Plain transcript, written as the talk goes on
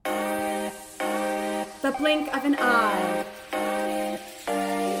The blink of an eye.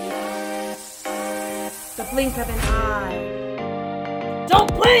 The blink of an eye.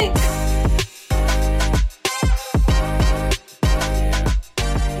 Don't blink!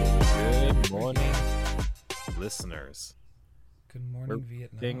 Good morning, listeners. Good morning,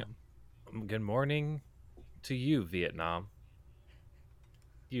 Vietnam. Good morning to you, Vietnam.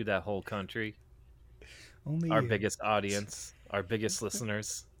 You, that whole country. Only Our you. biggest audience, our biggest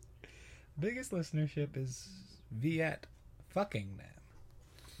listeners. Biggest listenership is Viet fucking Nam.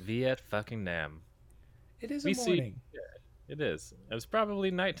 Viet fucking Nam. It is We a see- morning. It is. It was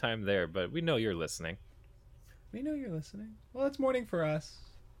probably nighttime there, but we know you're listening. We know you're listening. Well, it's morning for us.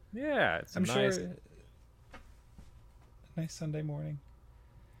 Yeah, it's I'm nice. sure. A nice Sunday morning.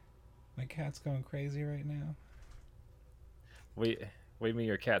 My cat's going crazy right now. Wait, do you mean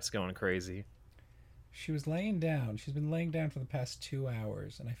your cat's going crazy? She was laying down. She's been laying down for the past 2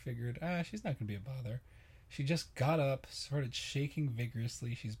 hours, and I figured, she's not going to be a bother. She just got up, started shaking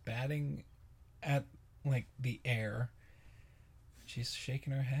vigorously. She's batting at, the air. She's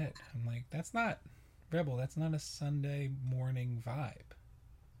shaking her head. I'm like, that's not, Rebel, that's not a Sunday morning vibe.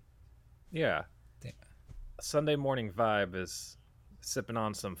 Yeah. Damn. A Sunday morning vibe is sipping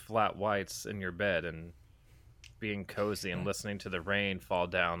on some flat whites in your bed and being cozy and listening to the rain fall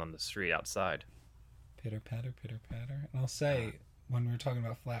down on the street outside. Pitter patter, pitter patter. And I'll say, when we were talking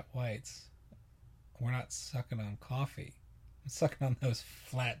about flat whites, we're not sucking on coffee. I'm sucking on those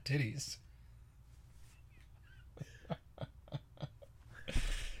flat titties.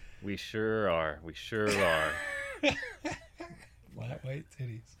 We sure are. We sure are. Flat white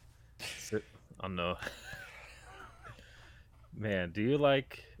titties. Sit on the man. Do you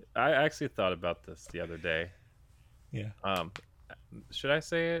like? I actually thought about this the other day. Yeah. Should I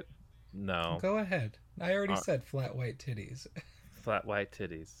say it? No. Go ahead. I already Uh, said flat white titties. Flat white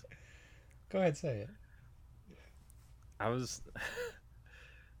titties. Go ahead, say it. I was.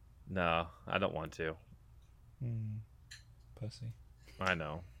 No, I don't want to. Pussy. I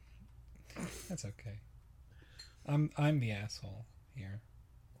know. That's okay. I'm the asshole here.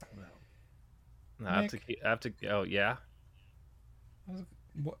 No, I have to. I have to. Oh yeah.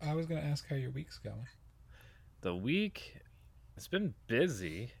 I was gonna ask how your week's going. The week. It's been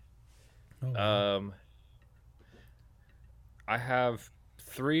busy. Oh, wow. I have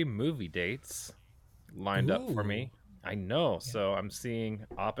 3 movie dates lined up for me. I know. So I'm seeing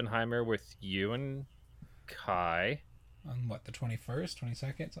Oppenheimer with you and Kai. On what, the 21st,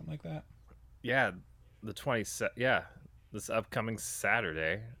 22nd, something like that? Yeah, the 20th. Yeah, this upcoming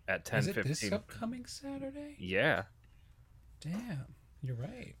Saturday at 10:15. Is it this upcoming Saturday? Yeah. Damn, you're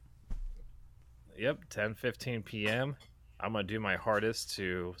right. Yep, 10:15 p.m. I'm gonna do my hardest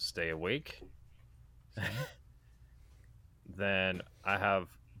to stay awake. Then I have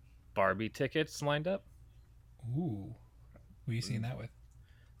Barbie tickets lined up. Ooh, who are you seeing that with?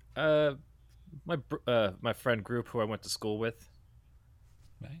 My friend group who I went to school with.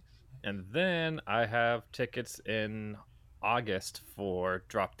 Nice. And then I have tickets in August for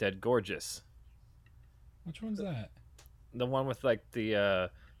Drop Dead Gorgeous. Which one's that? The one with the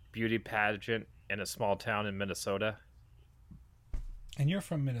beauty pageant in a small town in Minnesota. And you're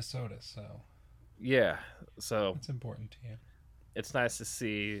from Minnesota, so Yeah, so it's important to you. it's nice to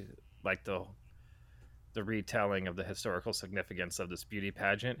see the retelling of the historical significance of this beauty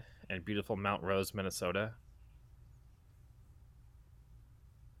pageant in beautiful Mount Rose, Minnesota.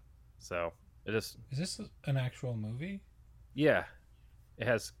 So it is. Is this an actual movie? Yeah, it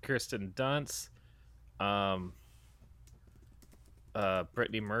has Kirsten Dunst,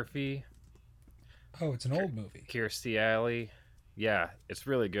 Brittany Murphy, Oh, it's an old movie. Kirstie Alley. Yeah, it's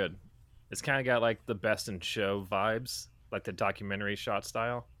really good. It's kind of got the Best in Show vibes, like the documentary shot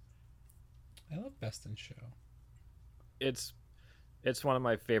style. I love Best in Show. It's one of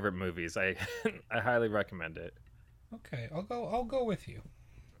my favorite movies. I I highly recommend it. Okay, I'll go with you.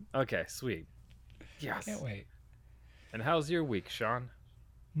 Okay, sweet. Yes. Can't wait. And how's your week, Sean?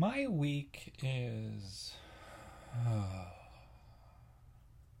 My week is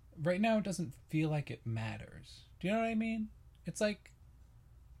right now it doesn't feel like it matters. Do you know what I mean? It's like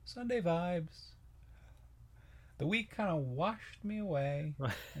Sunday vibes. The week kind of washed me away,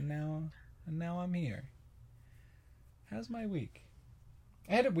 and now I'm here. How's my week?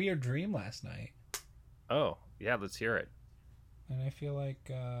 I had a weird dream last night, Oh, yeah, let's hear it. and I feel like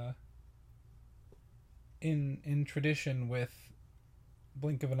in tradition with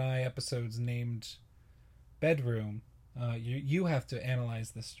Blink of an Eye episodes named Bedroom, you have to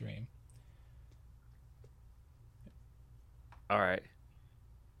analyze this dream. All right.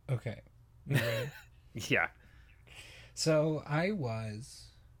 Okay. You ready? Yeah. So I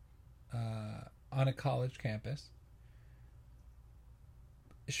was on a college campus,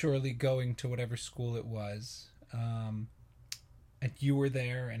 surely going to whatever school it was. And you were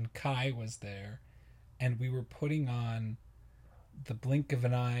there, and Kai was there, and we were putting on the Blink of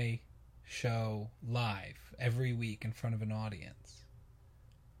an Eye show live every week in front of an audience.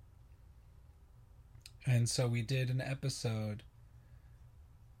 And so we did an episode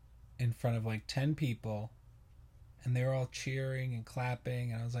in front of like 10 people, and they were all cheering and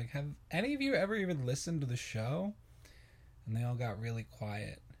clapping, and I was like, have any of you ever even listened to the show? And they all got really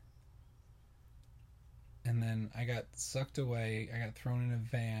quiet. And then I got sucked away, I got thrown in a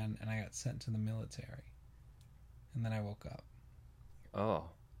van, and I got sent to the military. And then I woke up. Oh.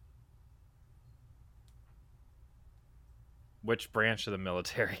 Which branch of the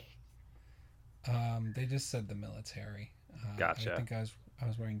military? They just said the military. Gotcha. I think I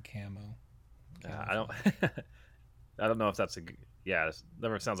was wearing camo. I don't I don't know if that's yeah, it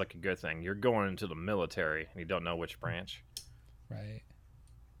never sounds like a good thing. You're going into the military and you don't know which branch. Right.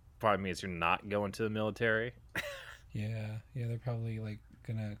 Probably means you're not going to the military. Yeah, they're probably like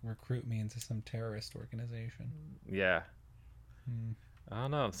gonna recruit me into some terrorist organization. Yeah. I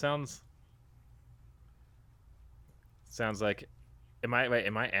don't know. It sounds like am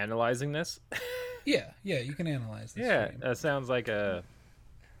I analyzing this? Yeah, you can analyze this. Yeah, stream. that sounds like a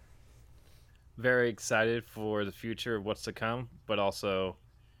very excited for the future of what's to come, but also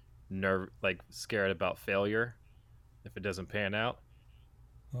scared about failure if it doesn't pan out.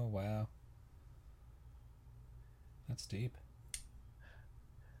 Oh wow. That's deep.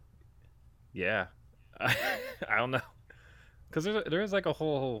 Yeah. I don't know. Because there is like a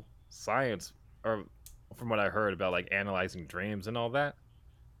whole science, or from what I heard, about like analyzing dreams and all that.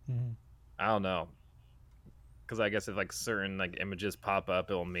 Mm-hmm. I don't know. Because I guess if like certain like images pop up,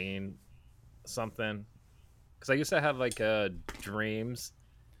 it'll mean something. Because I used to have like dreams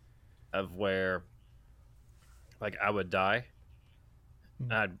of where like I would die.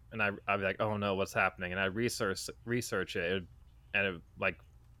 Mm-hmm. And I'd be like, oh no, what's happening? And I research it, and it like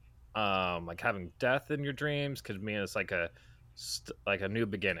having death in your dreams could mean it's like a new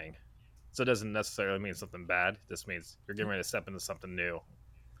beginning. So it doesn't necessarily mean something bad. It just means you're getting ready to step into something new.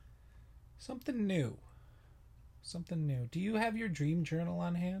 Something new. Do you have your dream journal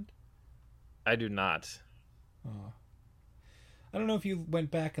on hand? I do not. Oh. I don't know if you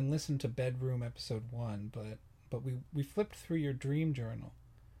went back and listened to Bedroom episode 1, but we flipped through your dream journal.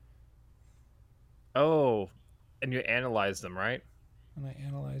 Oh, and you analyzed them, right? And I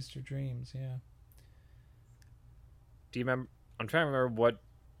analyzed your dreams, yeah. Do you remember? I'm trying to remember what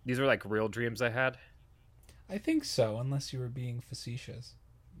these were like real dreams I had. I think so, unless you were being facetious.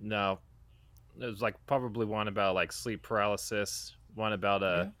 No, it was like probably one about like sleep paralysis, one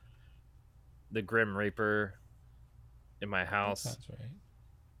about the Grim Reaper in my house. That sounds right.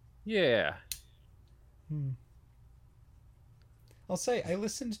 Yeah. I'll say I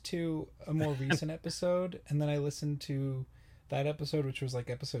listened to a more recent episode, and then I listened to that episode, which was like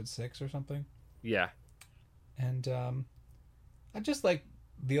episode 6 or something. Yeah. And I'd just like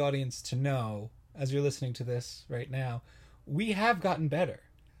the audience to know, as you're listening to this right now, we have gotten better.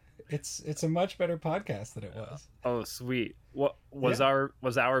 It's a much better podcast than it was. Oh, sweet. What was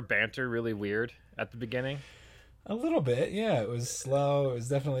our banter really weird at the beginning? A little bit, yeah. It was slow. It was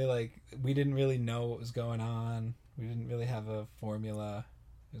definitely like we didn't really know what was going on. We didn't really have a formula.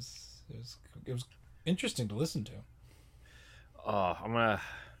 It was interesting to listen to. Oh, I'm gonna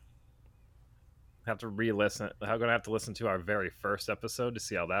have to re-listen. I'm gonna have to listen to our very first episode to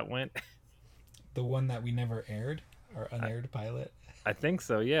see how that went. The one that we never aired, our unaired pilot. I think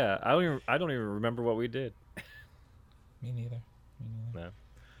so. Yeah, I don't even remember what we did. Me neither. No.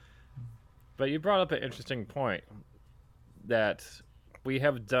 But you brought up an interesting point that we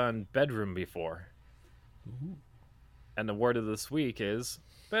have done Bedroom before. Ooh. And the word of this week is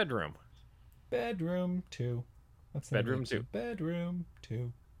bedroom. Bedroom 2. That's the Bedroom 2. Bedroom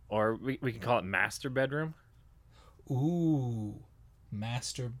 2. Or we can call it master bedroom. Ooh.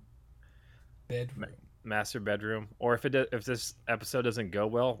 Master bedroom. Master bedroom. Or if this episode doesn't go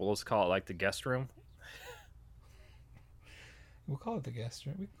well, we'll just call it like the guest room. We'll call it the guest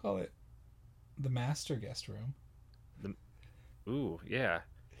room. We can call it the master guest room. Ooh, yeah.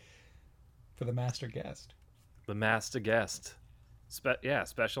 For the master guest. The master guest.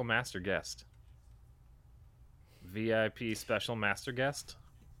 Special master guest. VIP special master guest.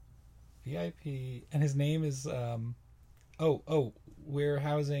 VIP. And his name is we're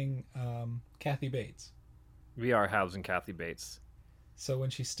housing Kathy Bates. We are housing Kathy Bates. So when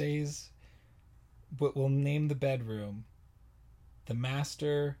she stays, we'll name the bedroom the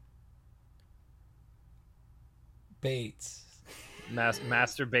Master Bates.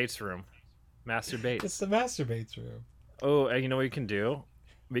 Master Bates room. Masturbates. It's the masturbates room. Oh, and you know what you can do?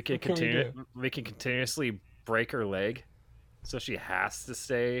 We can What can we continue. do? We can continuously break her leg, so she has to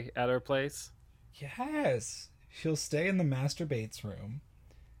stay at our place. Yes. She'll stay in the masturbates room,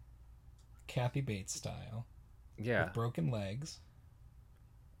 Kathy Bates style, Yeah. with broken legs,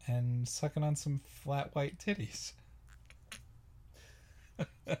 and sucking on some flat white titties.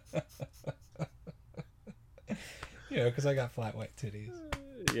 You know, because I got flat white titties.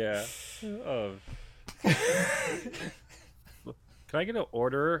 Yeah. Oh. Can I get an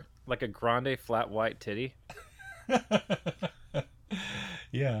order like a grande flat white titty?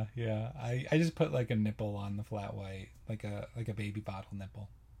 Yeah. I just put like a nipple on the flat white, like a baby bottle nipple.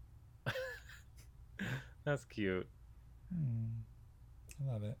 That's cute.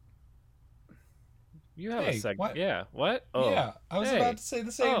 I love it. You have Hey, a segment. what? Yeah. What? Oh. Yeah, I was hey. about to say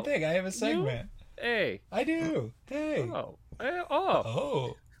the same Oh, thing. I have a segment. Hey. I do. Hey. Oh. Oh.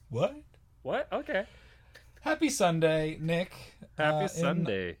 Oh. What? What? Okay. Happy Sunday, Nick. Happy In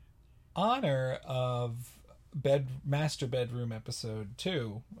Sunday. honor of Master Bedroom episode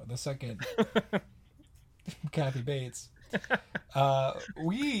 2, the second Kathy Bates,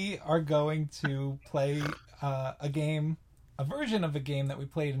 we are going to play a version of a game that we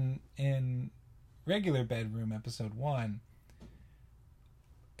played in regular Bedroom episode 1.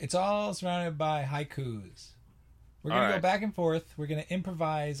 It's all surrounded by haikus. We're going to go back and forth. We're going to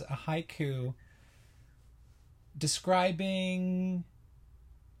improvise a haiku describing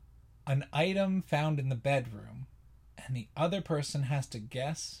an item found in the bedroom, and the other person has to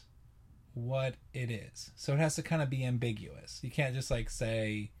guess what it is. So it has to kind of be ambiguous. You can't just like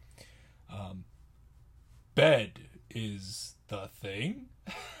say, bed is the thing.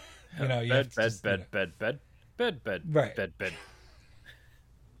 You know, you have to just, bed. Right. Bed.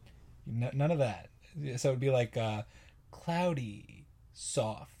 None of that. So it'd be like cloudy,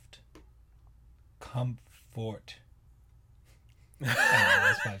 soft, comfort. I don't know,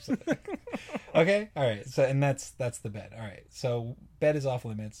 that's 5 seconds. Okay, all right. So and that's the bed. All right. So bed is off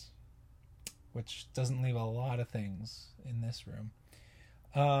limits, which doesn't leave a lot of things in this room.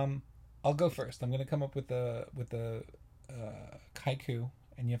 I'll go first. I'm going to come up with a haiku,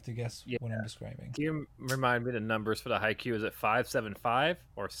 and you have to guess what I'm describing. Can you remind me the numbers for the haiku? Is it 575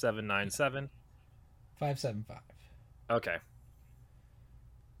 or 797? 575. Okay.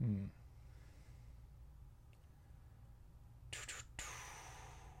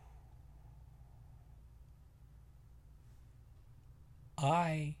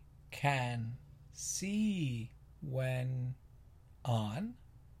 I can see when on.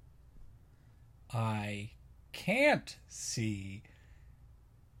 I can't see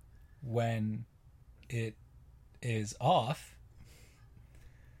when it is off.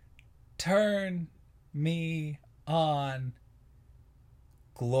 Turn me on,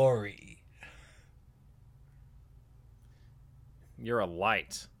 glory. You're a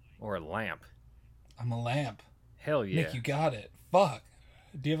light or a lamp. I'm a lamp. Hell yeah. Nick, you got it. Fuck.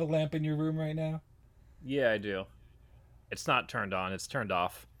 Do you have a lamp in your room right now? Yeah, I do. It's not turned on. It's turned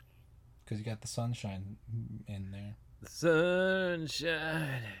off. Because you got the sunshine in there. The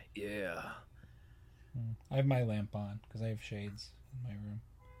sunshine. Yeah. I have my lamp on because I have shades in my room.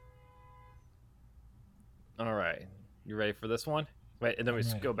 All right. You ready for this one? Wait, and then we I'm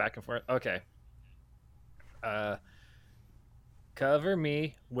just ready. go back and forth. Okay. Cover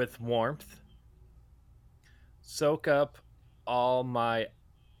me with warmth. Soak up all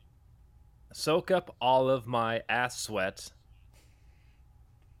of my ass sweat.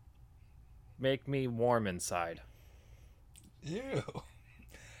 Make me warm inside. Ew.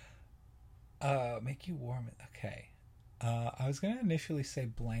 Make you warm. Okay. I was gonna initially say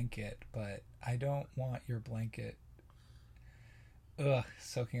blanket, but I don't want your blanket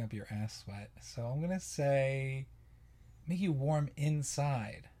soaking up your ass sweat. So I'm gonna say make you warm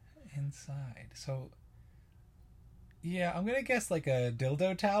inside. So yeah, I'm gonna guess like a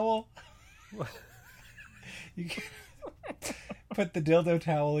dildo towel. You can put the dildo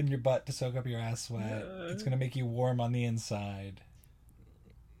towel in your butt to soak up your ass sweat. It's gonna make you warm on the inside.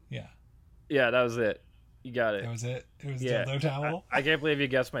 Yeah. Yeah, that was it. You got it. That was it? It was Yeah. dildo towel? I can't believe you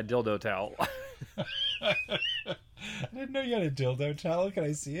guessed my dildo towel. I didn't know you had a dildo towel. Can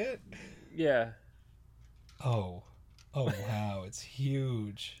I see it? Yeah. Oh wow, it's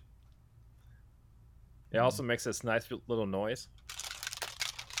huge. It also makes this nice little noise.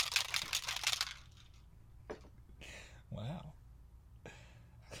 Wow.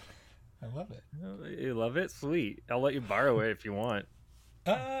 I love it. You love it? Sweet. I'll let you borrow it if you want.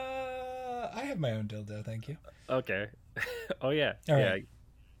 I have my own dildo, thank you. Okay. Oh, yeah. All yeah. right.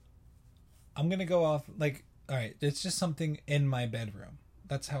 I'm gonna go off like, all right, it's just something in my bedroom.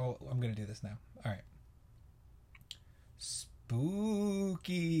 That's how I'm gonna do this now. All right. Spooky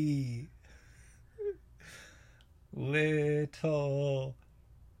little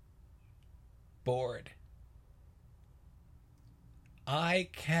board. I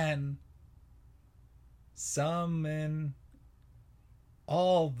can summon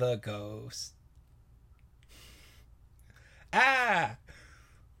all the ghosts. Ah!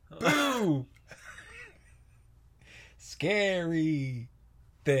 Boo! Scary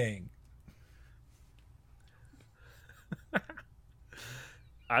thing.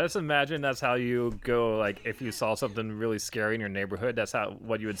 I just imagine that's how you go. Like, if you saw something really scary in your neighborhood, that's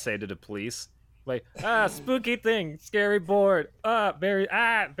what you would say to the police. Like, spooky thing, scary board,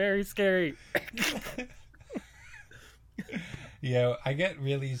 very scary. Yeah, I get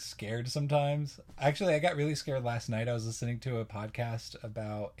really scared sometimes. Actually, I got really scared last night. I was listening to a podcast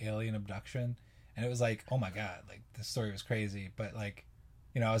about alien abduction, and it was like, oh my god, like this story was crazy. But like,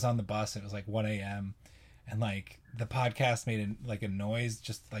 I was on the bus. It was like 1 a.m. and like the podcast made a noise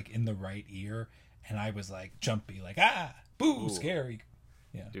just like in the right ear, and I was like jumpy, like boo, Ooh. scary.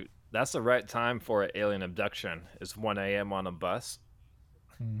 Yeah, Dude, that's the right time for an alien abduction. It's 1 a.m. on a bus.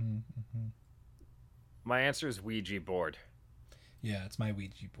 mm-hmm, mm-hmm. My answer is Ouija board. Yeah, it's my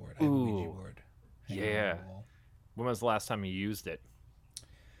Ouija board. I have a Ouija board. Yeah. When was the last time you used it?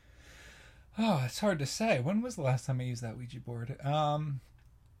 Oh, it's hard to say. When was the last time I used that Ouija board? And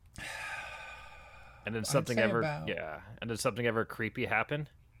then something And did something ever creepy happen?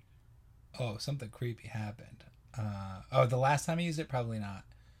 Oh, something creepy happened. The last time I used it, probably not.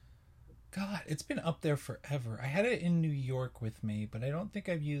 God, it's been up there forever. I had it in New York with me, but I don't think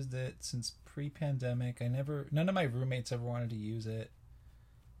I've used it since pre-pandemic. None of my roommates ever wanted to use it.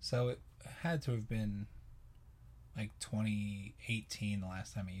 So it had to have been like 2018 the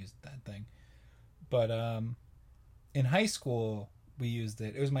last time I used that thing. But in high school we used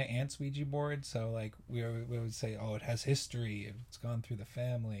it. It was my aunt's Ouija board, so like we would say, oh, it has history. It's gone through the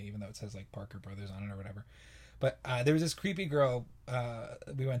family, even though it says like Parker Brothers on it or whatever. But there was this creepy girl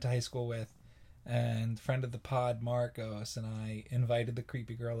we went to high school with, and friend of the pod, Marcos, and I invited the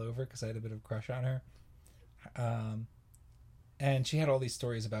creepy girl over because I had a bit of a crush on her. And she had all these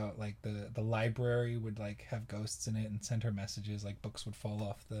stories about like the library would like have ghosts in it and send her messages, like books would fall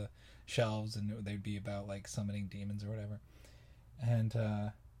off the shelves and they'd be about like summoning demons or whatever. And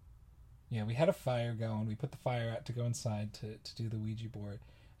we had a fire going. We put the fire out to go inside to do the Ouija board.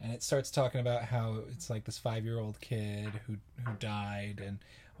 And it starts talking about how it's like this 5-year-old kid who died, and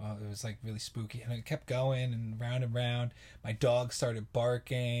it was like really spooky. And it kept going and round and round. My dog started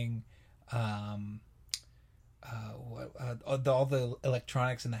barking. All the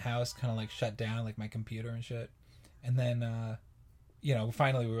electronics in the house kind of like shut down, like my computer and shit. And then,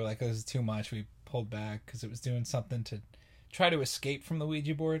 finally we were like, oh, this is too much. We pulled back because it was doing something to try to escape from the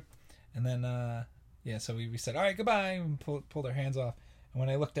Ouija board. And then, so we said, all right, goodbye, and pulled our hands off. And when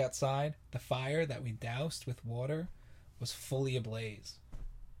I looked outside, the fire that we doused with water was fully ablaze.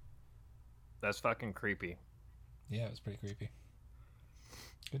 That's fucking creepy. Yeah, it was pretty creepy.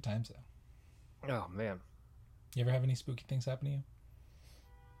 Good times, though. Oh, man. You ever have any spooky things happen to you?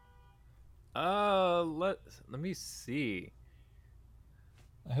 Let me see.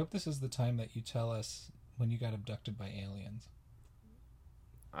 I hope this is the time that you tell us when you got abducted by aliens.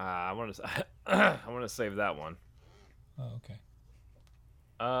 I want to save that one. Oh, okay.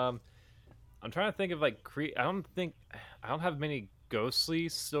 I'm trying to think of like I don't have many ghostly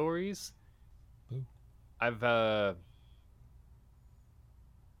stories. Ooh. I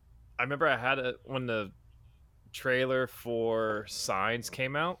remember I had when the trailer for Signs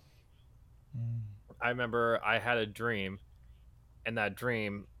came out. I remember I had a dream, and that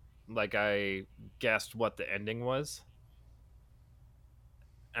dream, like I guessed what the ending was.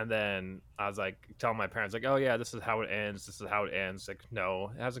 And then I was like, telling my parents, like, oh yeah, this is how it ends. This is how it ends. Like,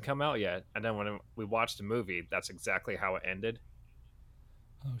 no, it hasn't come out yet. And then when we watched the movie, that's exactly how it ended.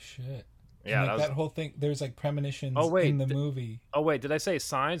 Oh shit! Yeah, and, like, that whole thing. There's like premonitions in the movie. Oh wait, did I say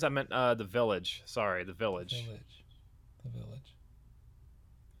Signs? I meant The Village. Sorry, The Village. The Village.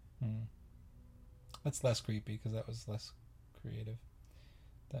 That's less creepy because that was less creative.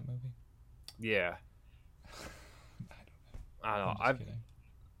 That movie. Yeah. I don't know. I'm just kidding.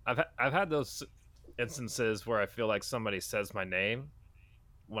 I've had those instances where I feel like somebody says my name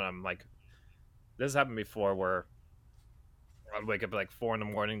when I'm like, this has happened before where I'd wake up at like 4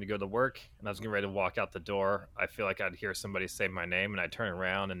 a.m. to go to work, and I was getting ready to walk out the door. I feel like I'd hear somebody say my name, and I turn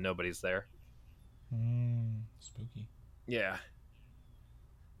around and nobody's there. Spooky. Yeah.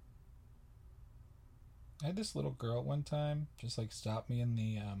 I had this little girl one time just like stop me in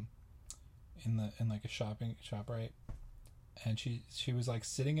the in like a ShopRite, and she was like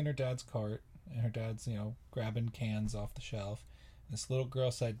sitting in her dad's cart, and her dad's grabbing cans off the shelf. And this little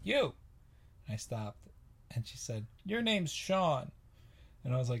girl said, "You." And I stopped, and she said, "Your name's Sean."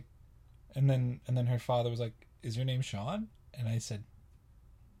 And I was like, and then her father was like, "Is your name Sean?" And I said,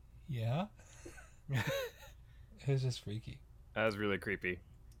 "Yeah." It was just freaky. That was really creepy.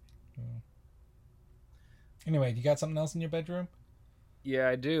 Anyway, you got something else in your bedroom? Yeah,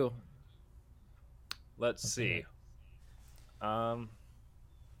 I do. Let's see. Let's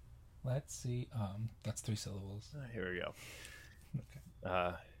see. That's 3 syllables. Here we go.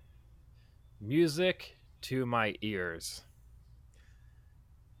 Okay. Music to my ears.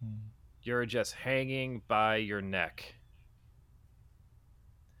 Hmm. You're just hanging by your neck.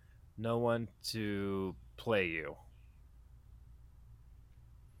 No one to play you.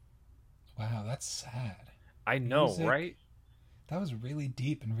 Wow, that's sad. I know, Music. right? That was really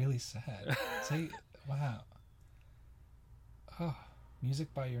deep and really sad. Say, wow. Oh,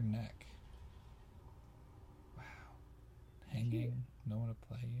 music by your neck. Wow. Hanging, no one to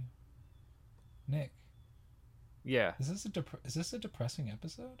play you. Nick, Yeah. is this a depressing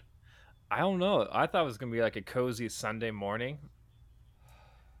episode? I don't know. I thought it was going to be like a cozy Sunday morning.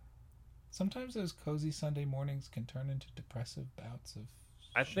 Sometimes those cozy Sunday mornings can turn into depressive bouts of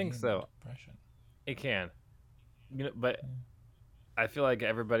I think shame so. and depression. It can. But I feel like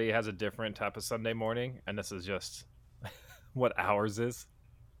everybody has a different type of Sunday morning, and this is just what ours is.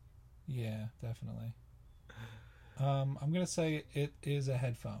 Yeah, definitely. I'm gonna say it is a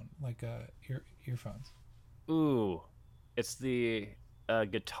headphone, like earphones. Ooh, it's the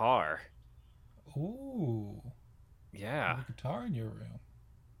guitar. Ooh, Yeah. there's a guitar in your room.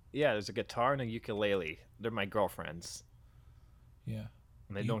 Yeah, there's a guitar and a ukulele. They're my girlfriends. Yeah.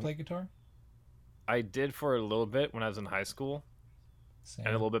 And they Do you don't play guitar? I did for a little bit when I was in high school. Same.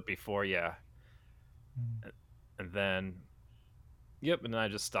 And a little bit before, yeah. Mm, And then and then I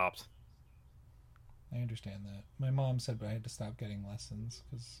just stopped. I understand that. My mom said I had to stop getting lessons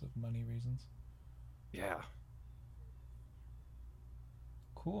because of money reasons. Yeah.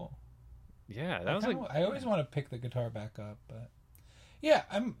 Cool. Yeah, that was like I always want to pick the guitar back up, but yeah,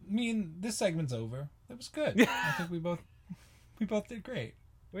 this segment's over. It was good. I think we both did great.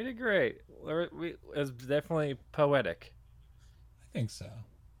 we did great. It was definitely poetic. I think so.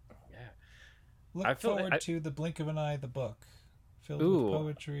 Yeah. Look I feel forward to The Blink of an Eye, the book, filled Ooh. with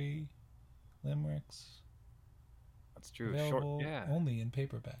poetry, limericks, That's true. available Short, yeah. only in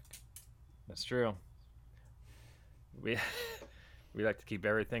paperback. That's true. We we like to keep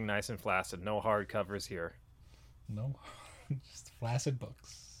everything nice and flaccid. No hard covers here. No, just flaccid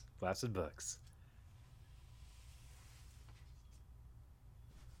books. Flaccid books.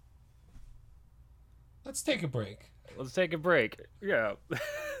 Let's take a break. Let's take a break. Yeah.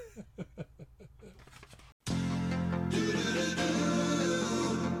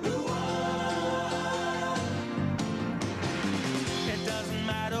 It doesn't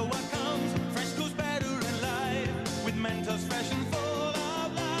matter what comes, fresh goes better in life. With Mentos fresh and full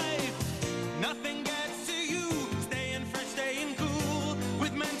of life, nothing gets to you. Staying fresh, staying cool.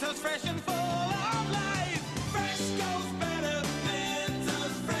 With Mentos fresh and full of life, fresh goes better.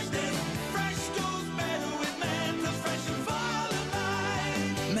 Mentos fresh days, fresh goes better with Mentos fresh and full of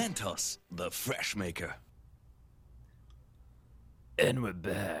life. Mentos, the fresh maker. And we're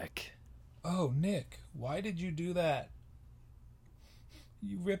back. Oh, Nick, why did you do that?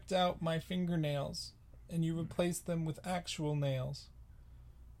 You ripped out my fingernails and you replaced them with actual nails.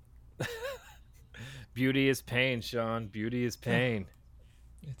 Beauty is pain, Sean. Beauty is pain.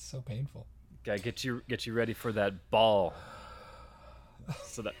 It's so painful. Gotta get you ready for that ball.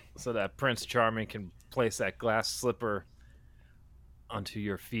 So that Prince Charming can place that glass slipper onto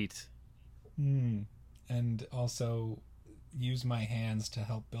your feet. And also use my hands to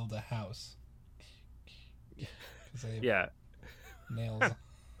help build a house. 'Cause I have Yeah. nails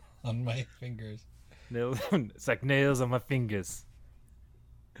on my fingers. Nails. It's like nails on my fingers.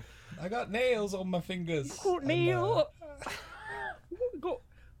 I got nails on my fingers.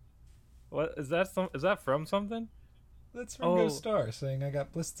 What is that? Is that from something? That's Ringo Oh. Starr saying I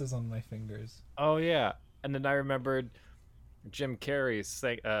got blisters on my fingers. Oh yeah. And then I remembered Jim Carrey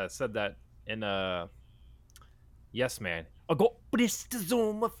said that in Yes Man. I got blisters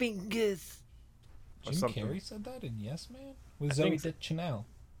on my fingers. Or Jim something. Carrey said that in Yes Man? With I Zoe think so. Deschanel.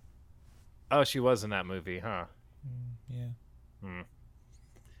 Oh, she was in that movie, huh? Yeah. Hmm.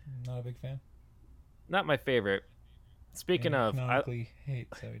 Not a big fan. Not my favorite. Speaking of, canonically hate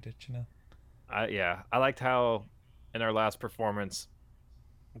Zoe Deschanel. I liked how in our last performance,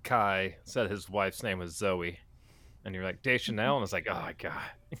 Kai said his wife's name was Zoe, and you're like Deschanel, and it's like, oh my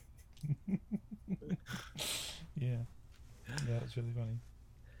god. Yeah. Yeah, it's really funny.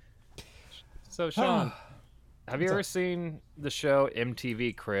 So, Sean, have you What's ever up? seen the show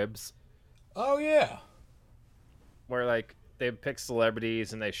MTV Cribs, Oh yeah. where like they pick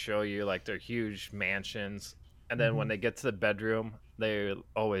celebrities and they show you like their huge mansions, and then when they get to the bedroom, they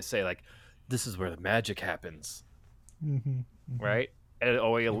always say like, "This is where the magic happens," Mm-hmm. right? And it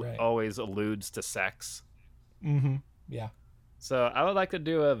always Right. always alludes to sex. Mm-hmm. Yeah. So I would like to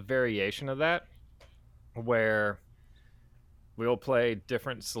do a variation of that, where we'll play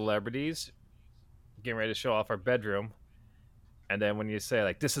different celebrities getting ready to show off our bedroom, and then when you say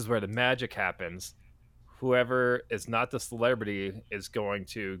like, "This is where the magic happens," whoever is not the celebrity is going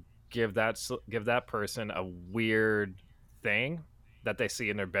to give that person a weird thing that they see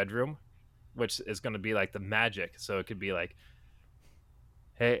in their bedroom, which is going to be like the magic. So it could be like,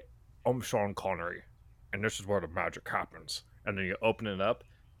 "Hey, I'm Sean Connery, and this is where the magic happens." And then you open it up,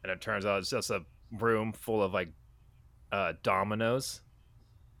 and it turns out it's just a room full of like dominoes,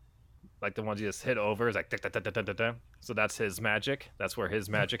 like the ones you just hit over. Is like da, da, da, da, da, da. So that's his magic. That's where his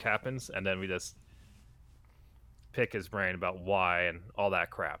magic happens, and then we just pick his brain about why and all that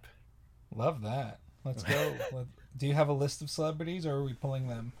crap. Love that. Let's go. Do you have a list of celebrities, or are we pulling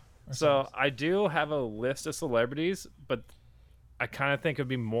them? So ourselves? I do have a list of celebrities, but I kind of think it'd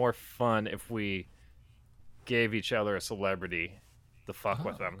be more fun if we gave each other a celebrity to fuck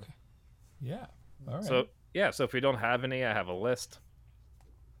with them. Okay. Yeah. All right. So yeah, so if we don't have any, I have a list.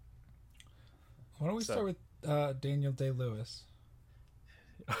 Why don't we so- start with Daniel Day-Lewis?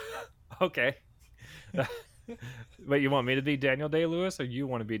 Okay. But you want me to be Daniel Day-Lewis, or you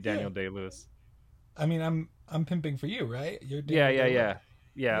want to be Daniel Yeah. Day-Lewis? I mean, I'm pimping for you, right? You're Yeah, Daniel yeah, Day-Lewis.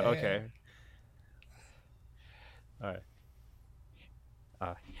 yeah. Yeah, Okay. All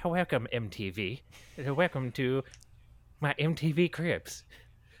right. Welcome, MTV. Welcome to my MTV Cribs.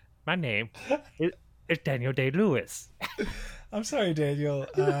 My name is Daniel Day-Lewis. I'm sorry, Daniel.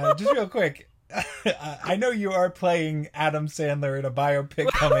 Just real quick. I know you are playing Adam Sandler in a biopic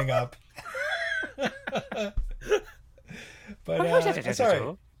coming up. But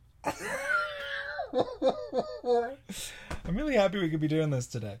sorry. I'm really happy we could be doing this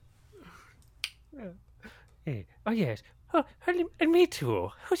today. Hey, oh yes. Oh, and me too.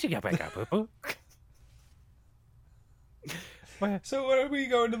 Who's your back up, boo? So when are we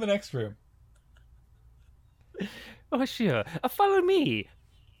going to the next room? Oh sure. Follow me.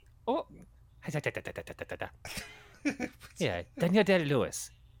 Oh. Yeah, Daniel Day-Lewis.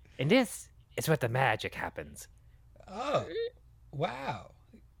 And this is where the magic happens. Oh, wow,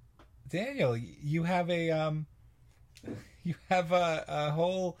 Daniel, you have a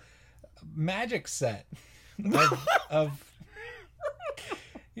whole magic set of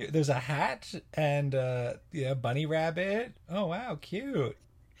there's a hat and bunny rabbit. Oh wow, cute.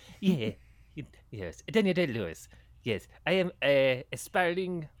 Yeah. Yes, Daniel Day-Lewis. Yes, I am a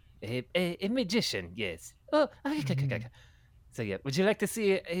aspiring a magician. Yes. Oh, okay. So yeah, would you like to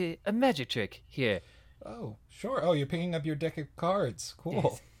see a magic trick here? Oh, sure. Oh, you're picking up your deck of cards.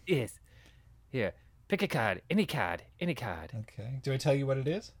 Cool. Yes. Here, pick a card. Any card. Okay. Do I tell you what it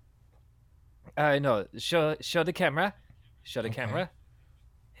is? No. Show the camera. Show the Okay. camera.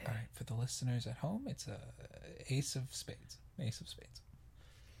 All right. For the listeners at home, it's a ace of spades.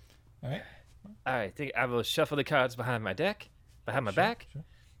 All right. All right. I will shuffle the cards behind my deck, behind my back. Sure.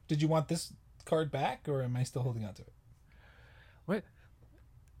 Did you want this card back, or am I still holding on to it? What?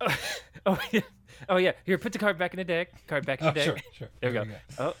 Oh yeah. Oh yeah. Here, put the card back in the deck. Card back in the deck. Sure. There we go.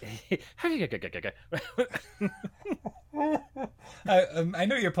 Oh. I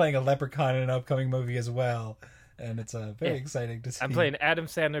know you're playing a leprechaun in an upcoming movie as well, and it's very Yeah. exciting to see. I'm playing Adam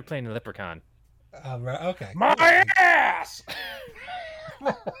Sandler playing the Leprechaun. Right, okay. My ass.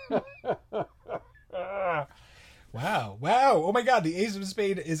 Wow. Oh my God, the ace of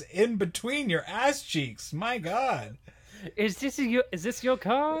spade is in between your ass cheeks. My God. Is this your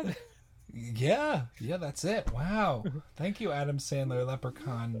card? Yeah, that's it. Wow. Thank you, Adam Sandler,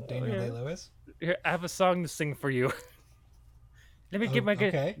 leprechaun, Daniel yeah. Day-Lewis. Here, I have a song to sing for you. Let me get my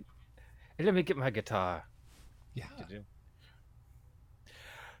Okay. Let me get my guitar. Yeah.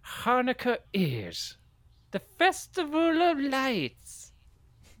 Hanukkah is the festival of lights.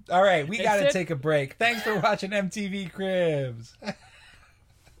 All right, we got to it. take a break. Thanks for watching MTV Cribs. All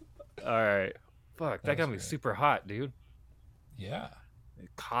right. Fuck, that got me great. super hot, dude. Yeah.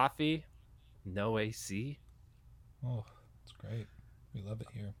 Coffee, no AC. Oh, it's great. We love it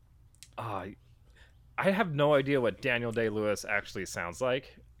here. I have no idea what Daniel Day-Lewis actually sounds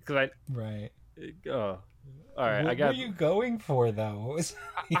like because Right. all right, What I got. were you going for, though? What was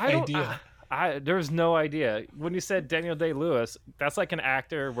the I don't. idea? There's no idea. When you said Daniel Day-Lewis, that's like an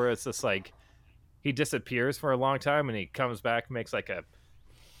actor where it's just like he disappears for a long time and he comes back, makes like a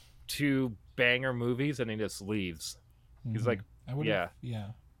 2 banger movies, and he just leaves. He's like, I would yeah. Yeah.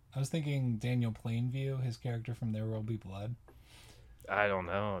 I was thinking Daniel Plainview, his character from There Will Be Blood. I don't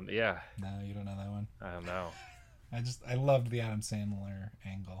know. Yeah, No, you don't know that one. I don't know. I loved the Adam Sandler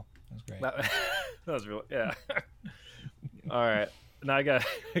angle. It was great. That was real. Yeah. All right. Now I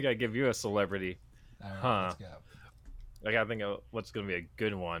gotta give you a celebrity. All right, Huh. let's go. I gotta think of what's gonna be a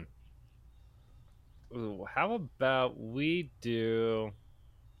good one. Ooh, how about we do?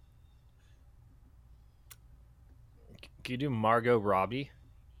 Can you do Margot Robbie?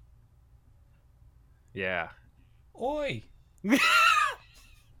 Yeah. Oi!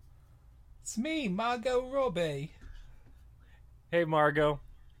 It's me, Margot Robbie. Hey Margot,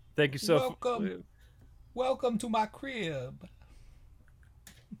 thank you so. Welcome. Welcome to my crib.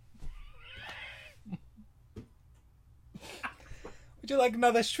 Would you like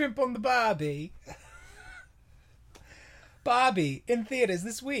another shrimp on the Barbie? Barbie in theaters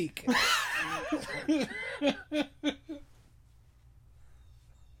this week.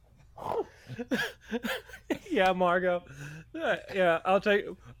 Yeah, Margot. Yeah, I'll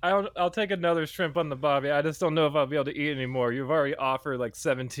take another shrimp on the Bobby. I just don't know if I'll be able to eat anymore. You've already offered like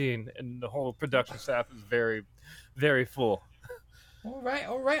 17, and the whole production staff is very, very full. All right.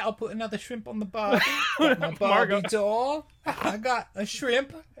 I'll put another shrimp on the Barbie. Got my Barbie Margot. doll. I got a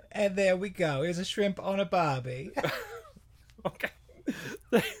shrimp, and there we go. Here's a shrimp on a Barbie. Okay.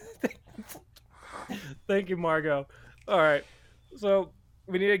 Thank you, Margot. All right. So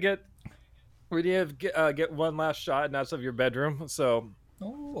we need to get one last shot, and that's of your bedroom. So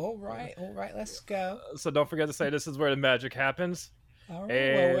Oh, all right. Let's go. don't forget to say this is where the magic happens. All right. Well,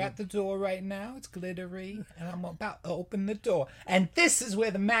 we're And- at the door right now. It's glittery, and I'm about to open the door. And this is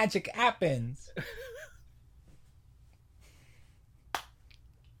where the magic happens.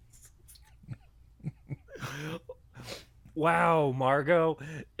 Wow, Margot,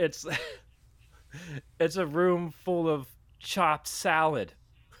 it's it's a room full of chopped salad.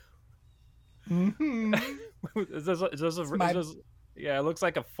 Mm-hmm. Yeah, it looks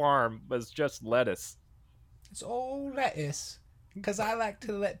like a farm, but it's just lettuce. It's all lettuce, because I like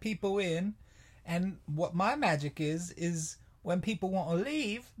to let people in, and what my magic is when people want to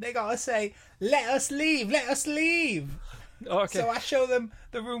leave, they gotta say, "Let us leave, let us leave." Okay, So I show them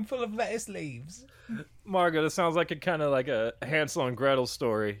the room full of lettuce leaves. Margot, this sounds like a Hansel and Gretel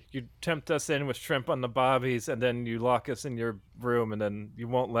story. You tempt us in with shrimp on the bobbies, and then you lock us in your room, and then you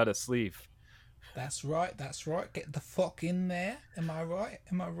won't let us leave. That's right. Get the fuck in there. Am I right?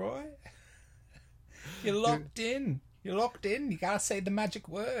 You're locked in. You gotta say the magic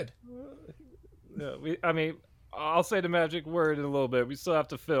word. Yeah, I'll say the magic word in a little bit. We still have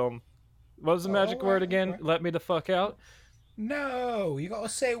to film. What was the magic alright, word again? alright. Let me the fuck out. No, you gotta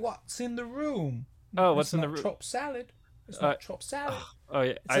say what's in the room. Oh, what's It's in the not room? chopped salad. It's not chopped salad. Oh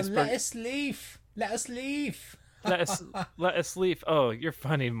yeah, It's a iceberg. lettuce leaf. Let us leave. Let us leave. Oh, you're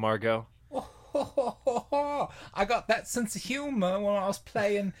funny, Margot. I got that sense of humor when I was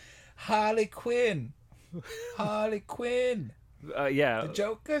playing Harley Quinn. Yeah. The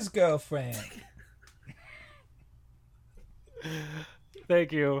Joker's girlfriend.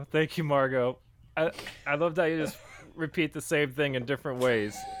 Thank you, Margot. I love that you just repeat the same thing in different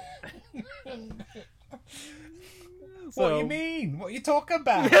ways. What do you mean? What are you talking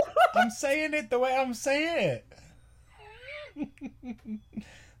about? I'm saying it the way I'm saying it.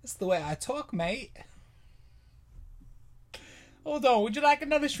 That's the way I talk, mate. Hold on, would you like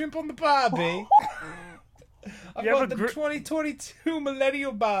another shrimp on the Barbie? I've You have got a the 2022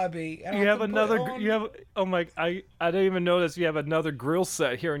 Millennial Barbie. And You I have can put it another. on- You have. Oh my! I didn't even notice you have another grill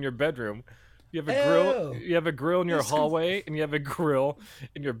set here in your bedroom. You have a grill. Ew. You have a grill in your This is- hallway, and you have a grill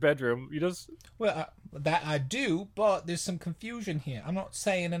in your bedroom. You just. Well, that I do, but there's some confusion here. I'm not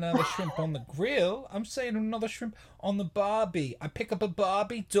saying another shrimp on the grill. I'm saying another shrimp on the Barbie. I pick up a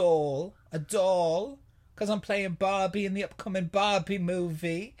Barbie doll, because I'm playing Barbie in the upcoming Barbie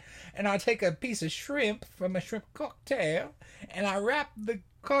movie, and I take a piece of shrimp from a shrimp cocktail, and I wrap the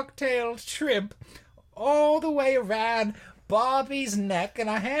cocktail shrimp all the way around Barbie's neck, and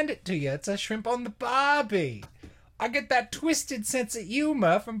I hand it to you. It's a shrimp on the Barbie. I get that twisted sense of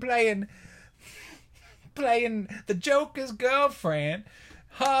humor from playing the Joker's girlfriend,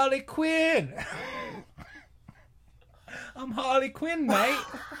 Harley Quinn. I'm Harley Quinn, mate.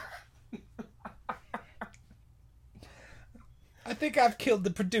 I think I've killed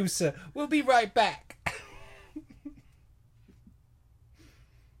the producer. We'll be right back.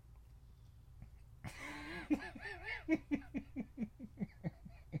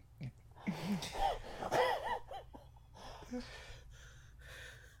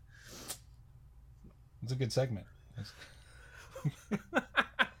 good segment.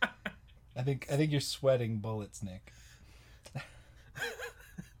 I think you're sweating bullets, Nick.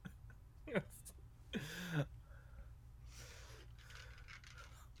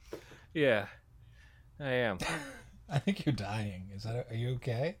 Yeah, I am. I think you're dying. Are you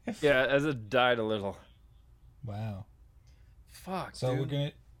okay? Yeah, as it died a little. Wow. Fuck. So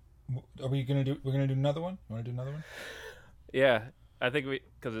dude. we're gonna do another one? You want to do another one? Yeah, I think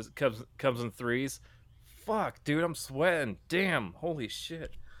because it comes in threes. Fuck, dude, I'm sweating. Damn, holy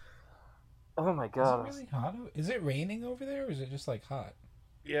shit. Oh my god. Is it really hot? Is it raining over there, or is it just like hot?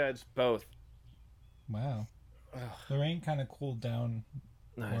 Yeah, it's both. Wow. Ugh. The rain kind of cooled down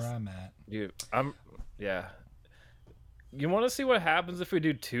Nice. where I'm at. Dude, yeah. You want to see what happens if we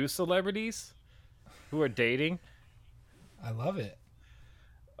do two celebrities who are dating? I love it.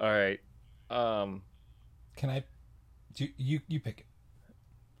 All right. Can I? You pick it.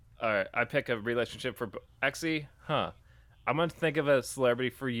 All right. I pick a relationship for actually, huh? I'm gonna think of a celebrity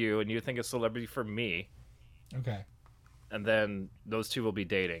for you, and you think of a celebrity for me, Okay. and then those two will be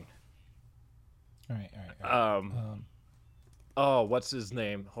dating. All right. Oh, what's his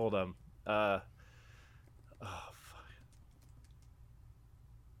name? Hold on. Oh, fuck.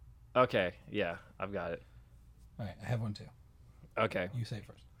 Okay, yeah, I've got it. All right. I have one too. Okay. You say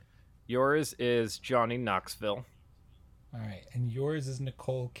first. Yours is Johnny Knoxville. All right. And yours is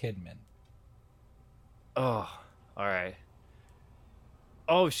Nicole Kidman. Oh, all right.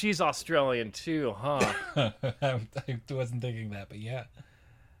 Oh, she's Australian too, huh? I wasn't thinking that, but yeah.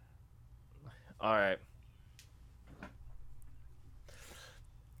 All right.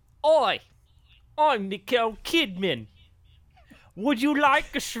 Oi, I'm Nicole Kidman. Would you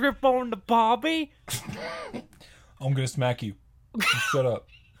like a shrimp on the barbie? I'm gonna smack you. You shut up.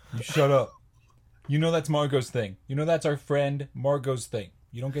 You shut up. You know that's Margot's thing. You know that's our friend Margot's thing.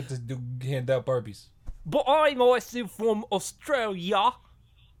 You don't get to hand out Barbies. But I'm also from Australia.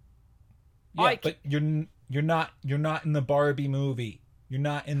 Yeah, but you're not in the Barbie movie. You're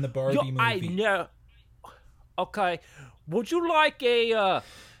not in the Barbie movie. I know. Okay. Would you like a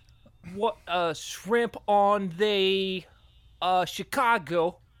shrimp on the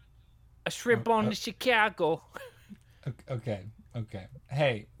Chicago? A shrimp on the Chicago. Okay.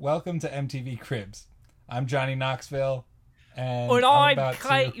 Hey, welcome to MTV Cribs. I'm Johnny Knoxville, and I'm about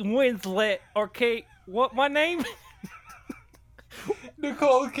Kate Winslet. Or Kate, what my name?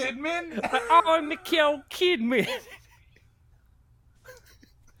 Nicole Kidman. I'm Nicole Kidman.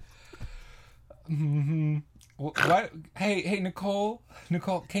 Mm-hmm. What? Hey, Nicole,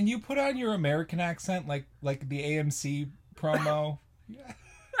 can you put on your American accent like the AMC promo?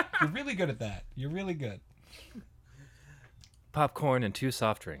 You're really good at that. You're really good. Popcorn and 2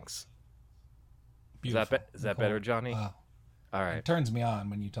 soft drinks. Beautiful. Is that better, Johnny? Wow. All right. It turns me on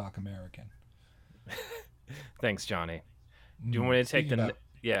when you talk American. Thanks, Johnny. Do you want me to take the...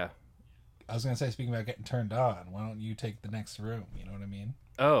 Yeah. I was going to say, speaking about getting turned on, why don't you take the next room? You know what I mean?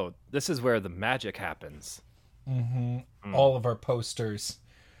 Oh, this is where the magic happens. Mm-hmm. All of our posters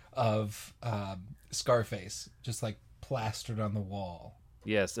of Scarface just like plastered on the wall.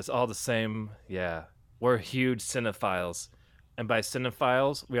 Yes, it's all the same. Yeah. We're huge cinephiles. And by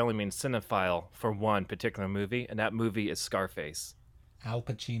cinephiles, we only mean cinephile for one particular movie, and that movie is Scarface. Al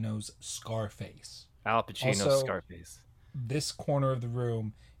Pacino's Scarface. Al Pacino's Also, Scarface. This corner of the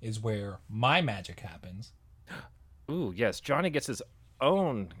room is where my magic happens. Ooh, yes. Johnny gets his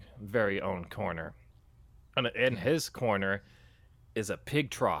own very own corner. And in his corner is a pig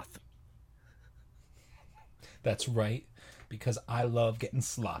trough. That's right, because I love getting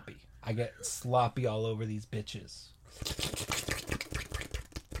sloppy. I get sloppy all over these bitches.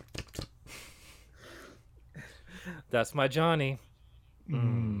 That's my Johnny.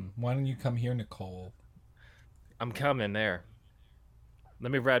 Why don't you come here, Nicole? I'm coming there.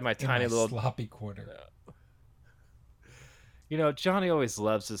 Let me ride my In tiny my little... sloppy corner. You know, Johnny always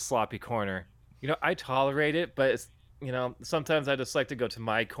loves his sloppy corner. You know, I tolerate it, but it's, you know, sometimes I just like to go to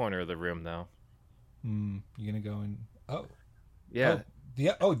my corner of the room, though. You gonna go in? Oh, Yeah.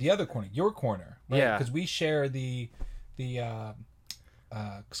 the other corner, your corner, right? Yeah. Because we share the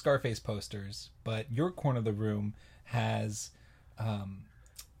Scarface posters, but your corner of the room has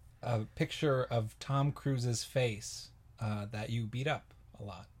a picture of Tom Cruise's face that you beat up a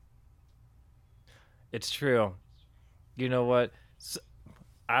lot. It's true. You know what?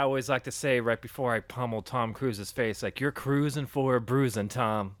 I always like to say right before I pummel Tom Cruise's face, like, you're cruising for a bruising,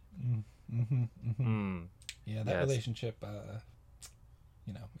 Tom. Yeah, that Yes. relationship,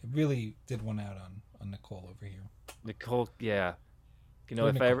 you know, it really did one out on Nicole over here. Nicole, yeah. You know, Who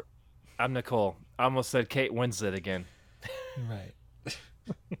if Nicole? I ever... I'm Nicole. I almost said Kate Winslet again. Right.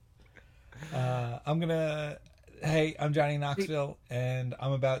 I'm gonna. Hey, I'm Johnny Knoxville, and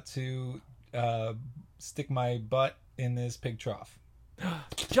I'm about to stick my butt in this pig trough.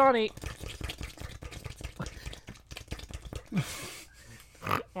 Johnny.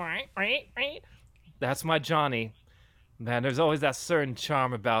 That's my Johnny. Man, there's always that certain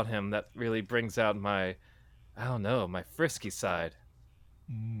charm about him that really brings out my, I don't know, my frisky side.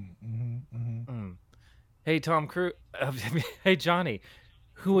 Hey, Tom Cruise. Hey, Johnny.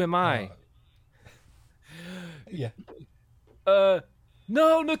 Who am I? Yeah.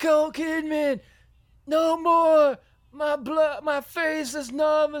 No, Nicole Kidman. No more. My face is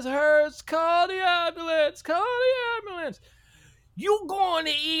numb. It hurts. Call the ambulance. Call the ambulance. You going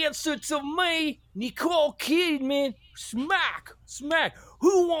to answer to me, Nicole Kidman? Smack.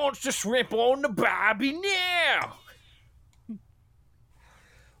 Who wants to shrimp on the Barbie now?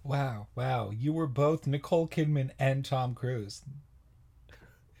 Wow. You were both Nicole Kidman and Tom Cruise.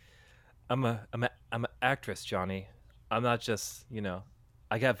 I'm an actress, Johnny. I'm not just,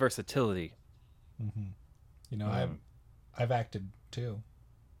 I got versatility. You know, I've acted too.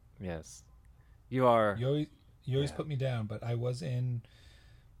 Yes. You are. You always put me down, but I was in,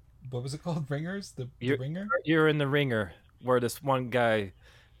 what was it called? Ringers? The Ringer? You're in The Ringer, where this one guy,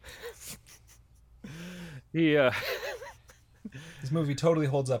 he, This movie totally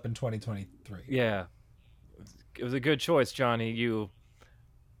holds up in 2023. yeah. It was a good choice, Johnny. You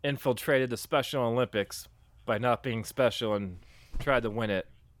infiltrated the Special Olympics by not being special and tried to win it.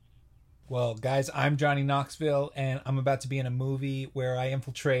 Well, guys, I'm Johnny Knoxville, and I'm about to be in a movie where I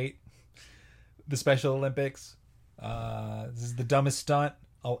infiltrate the Special Olympics. This is the dumbest stunt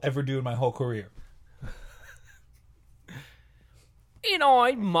I'll ever do in my whole career. And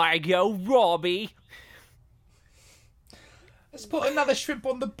I'm Margot Robbie. Let's put another shrimp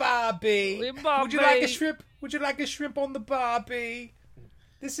on the Barbie. Would you like a shrimp? Would you like a shrimp on the Barbie?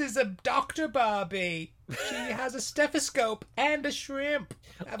 This is a Dr. Barbie. She has a stethoscope and a shrimp.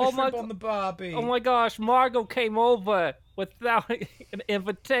 Have a shrimp on the Barbie. Oh my gosh, Margot came over without an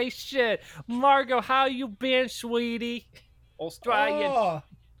invitation. Margot, how you been, sweetie? Australian. Oh,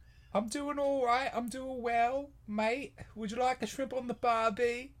 I'm doing all right. I'm doing well, mate. Would you like a shrimp on the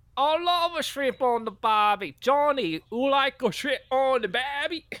Barbie? I love a shrimp on the Barbie. Johnny, you like a shrimp on the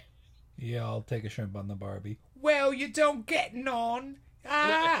Barbie? Yeah, I'll take a shrimp on the Barbie. Well, you don't get none.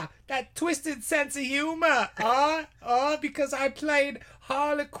 That twisted sense of humor. Because I played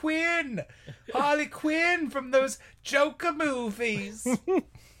Harley Quinn. Harley Quinn from those Joker movies.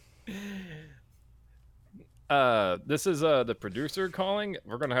 This is the producer calling.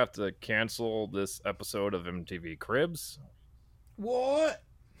 We're gonna have to cancel this episode of MTV Cribs. What?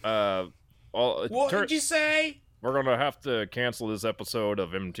 What did you say? We're gonna have to cancel this episode of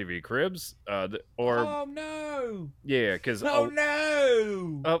MTV Cribs. Oh no! Yeah, because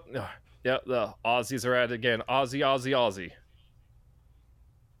no. Oh yeah, the Aussies are at it again. Aussie.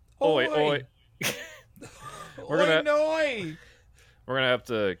 Oi. We're gonna have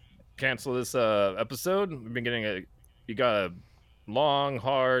to cancel this episode. We've been getting you got a long,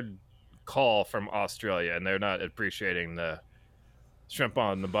 hard call from Australia, and they're not appreciating the shrimp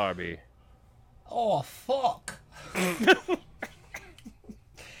on the Barbie. Oh, fuck.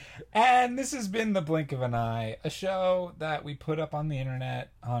 And this has been The Blink of an Eye, a show that we put up on the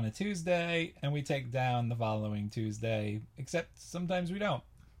internet on a Tuesday, and we take down the following Tuesday, except sometimes we don't.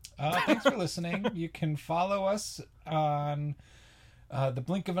 Thanks for listening. You can follow us on The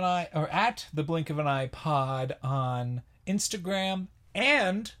Blink of an Eye, or at The Blink of an Eye Pod on Instagram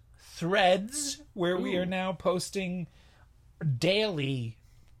and Threads, where we are now posting daily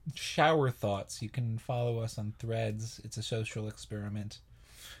shower thoughts. You can follow us on Threads. It's a social experiment.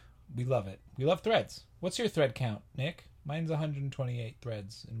 We love it. We love Threads. What's your thread count, Nick? Mine's 128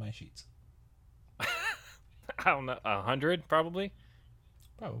 threads in my sheets. I don't know, 100 probably.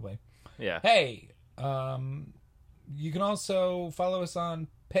 Yeah. Hey, you can also follow us on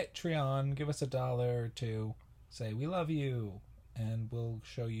Patreon. Give us $1 or $2. Say we love you, and we'll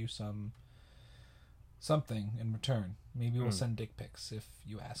show you something in return. Maybe we'll send dick pics if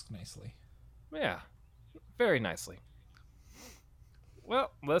you ask nicely. Yeah, very nicely.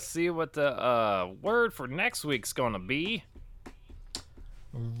 Well, let's see what the word for next week's gonna be.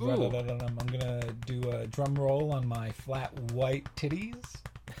 I'm gonna do a drum roll on my flat white titties.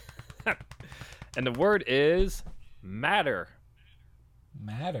 And the word is matter.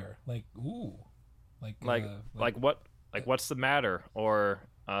 Matter, like ooh, like what? Like what's the matter? Or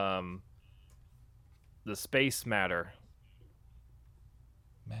the space matter.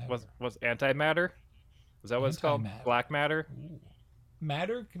 What's antimatter? Is that what it's called? Black matter? Ooh.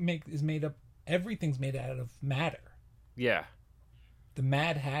 Matter is made up. Everything's made out of matter. Yeah. The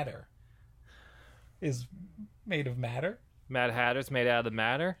Mad Hatter. is made of matter. Mad Hatter's made out of the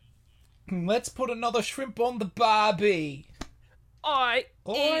matter. Let's put another shrimp on the Barbie. Oi!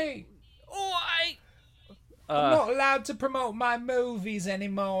 Oi! Oi! I'm not allowed to promote my movies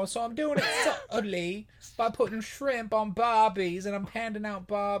anymore, so I'm doing it subtly by putting shrimp on Barbies, and I'm handing out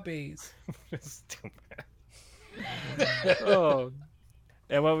Barbies. Stupid. Oh.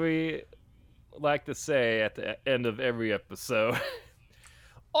 And what we like to say at the end of every episode.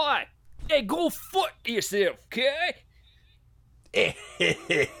 Oi! Hey, go foot yourself, okay? We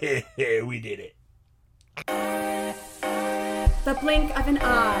did it. The blink of an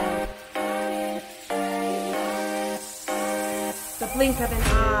eye. The blink of an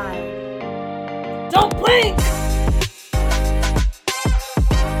eye. Don't blink!